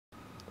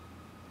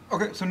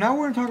Okay, so now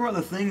we're going to talk about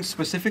the things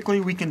specifically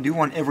we can do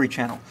on every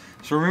channel.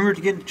 So remember, to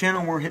get the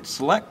channel, we'll hit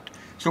select.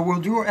 So we'll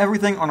do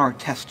everything on our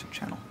test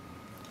channel.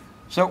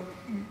 So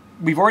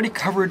we've already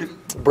covered...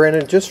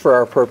 Brandon, just for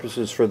our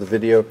purposes for the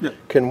video, yeah,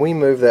 can we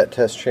move that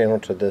test channel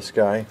to this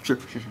guy? Sure.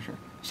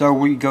 So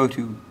we go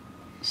to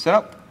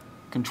Setup,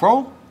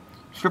 Control,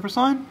 Strip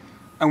Assign,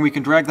 and we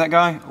can drag that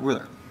guy over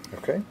there.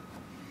 Okay.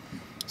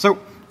 So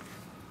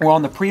we're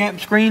on the preamp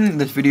screen.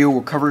 This video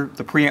will cover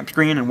the preamp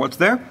screen and what's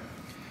there.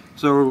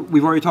 So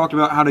we've already talked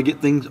about how to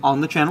get things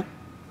on the channel.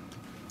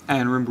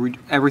 And remember,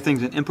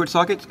 everything's in input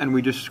sockets, and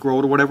we just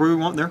scroll to whatever we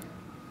want there.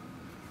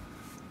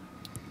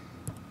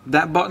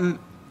 That button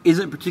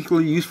isn't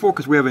particularly useful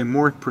because we have a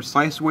more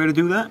precise way to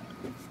do that.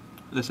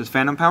 This is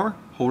phantom power.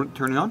 Hold it,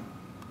 turn it on.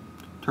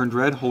 Turns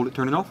red, hold it,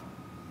 turn it off.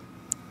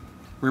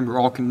 Remember,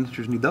 all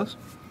condensers need those.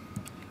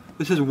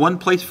 This is one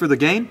place for the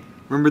gain.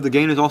 Remember, the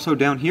gain is also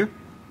down here.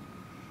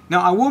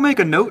 Now, I will make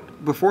a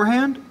note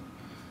beforehand.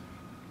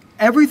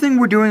 Everything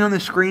we're doing on the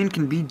screen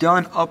can be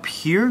done up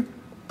here,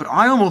 but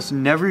I almost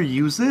never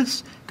use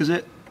this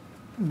because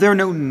there are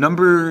no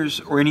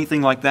numbers or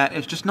anything like that.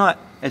 It's just not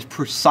as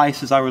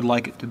precise as I would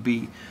like it to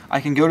be.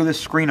 I can go to this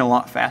screen a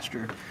lot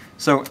faster.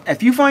 So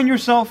if you find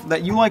yourself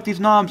that you like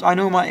these knobs, I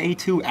know my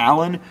A2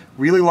 Alan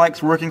really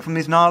likes working from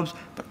these knobs,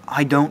 but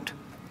I don't.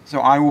 So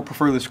I will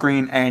prefer the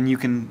screen, and you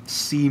can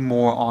see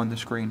more on the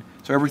screen.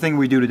 So everything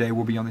we do today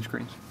will be on the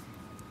screens.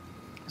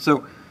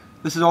 So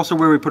this is also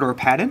where we put our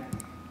pad in.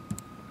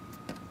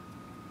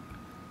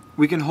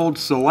 We can hold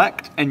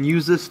select and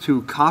use this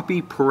to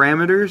copy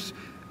parameters,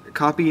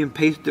 copy and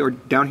paste, or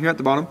down here at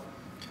the bottom.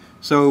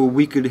 So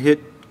we could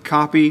hit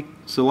copy,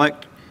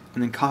 select,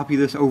 and then copy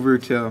this over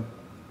to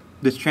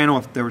this channel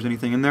if there was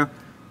anything in there.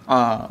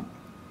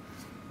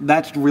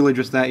 That's really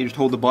just that. You just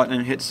hold the button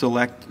and hit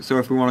select. So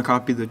if we want to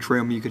copy the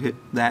trim, you could hit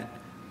that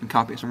and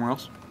copy it somewhere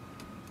else.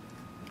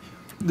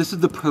 This is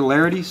the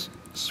polarity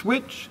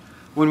switch.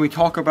 When we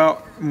talk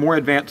about more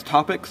advanced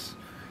topics,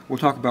 we'll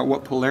talk about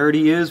what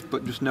polarity is,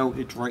 but just know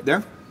it's right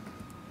there.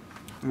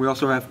 We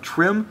also have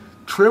trim.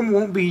 Trim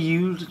won't be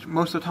used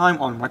most of the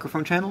time on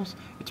microphone channels.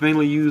 It's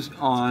mainly used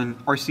on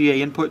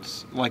RCA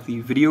inputs like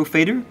the video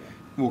fader.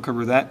 We'll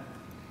cover that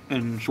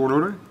in short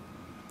order.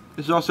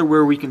 This is also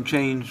where we can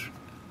change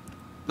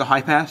the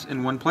high pass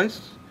in one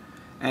place,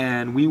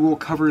 and we will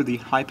cover the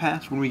high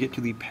pass when we get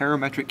to the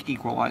parametric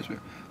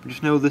equalizer. But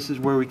just know this is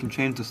where we can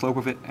change the slope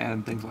of it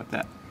and things like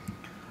that.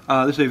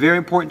 This is a very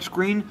important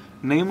screen,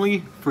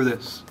 namely for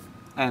this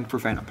and for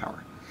phantom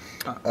power.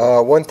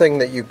 One thing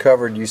that you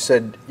covered, you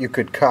said you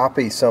could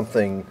copy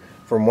something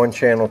from one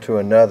channel to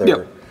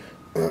another.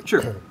 Yep.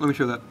 Sure, let me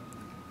show that.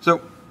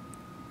 So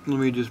let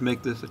me just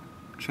make this a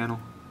channel.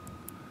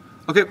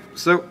 Okay,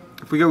 so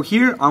if we go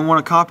here, I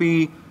want to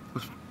copy,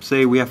 let's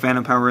say we have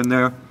phantom power in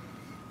there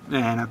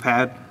and a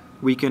pad.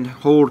 We can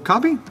hold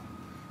copy,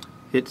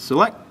 hit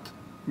select,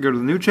 go to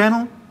the new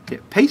channel,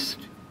 hit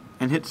paste,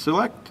 and hit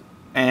select,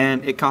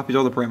 and it copies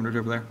all the parameters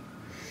over there.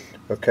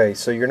 Okay,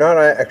 so you're not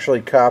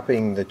actually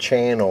copying the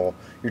channel,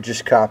 you're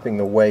just copying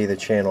the way the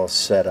channel is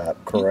set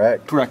up,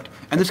 correct? Correct.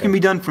 And this can be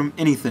done from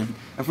anything.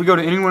 If we go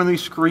to any one of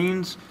these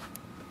screens,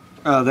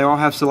 they all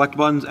have select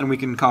buttons, and we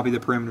can copy the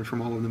parameters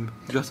from all of them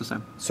just the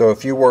same. So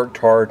if you worked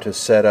hard to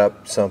set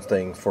up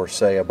something for,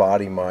 say, a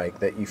body mic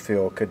that you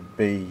feel could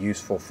be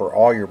useful for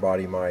all your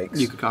body mics,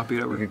 you could copy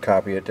it over. You could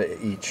copy it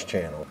to each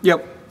channel.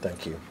 Yep.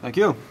 Thank you. Thank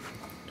you.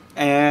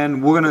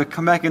 And we're going to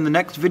come back in the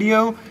next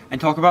video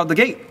and talk about the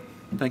gate.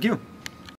 Thank you.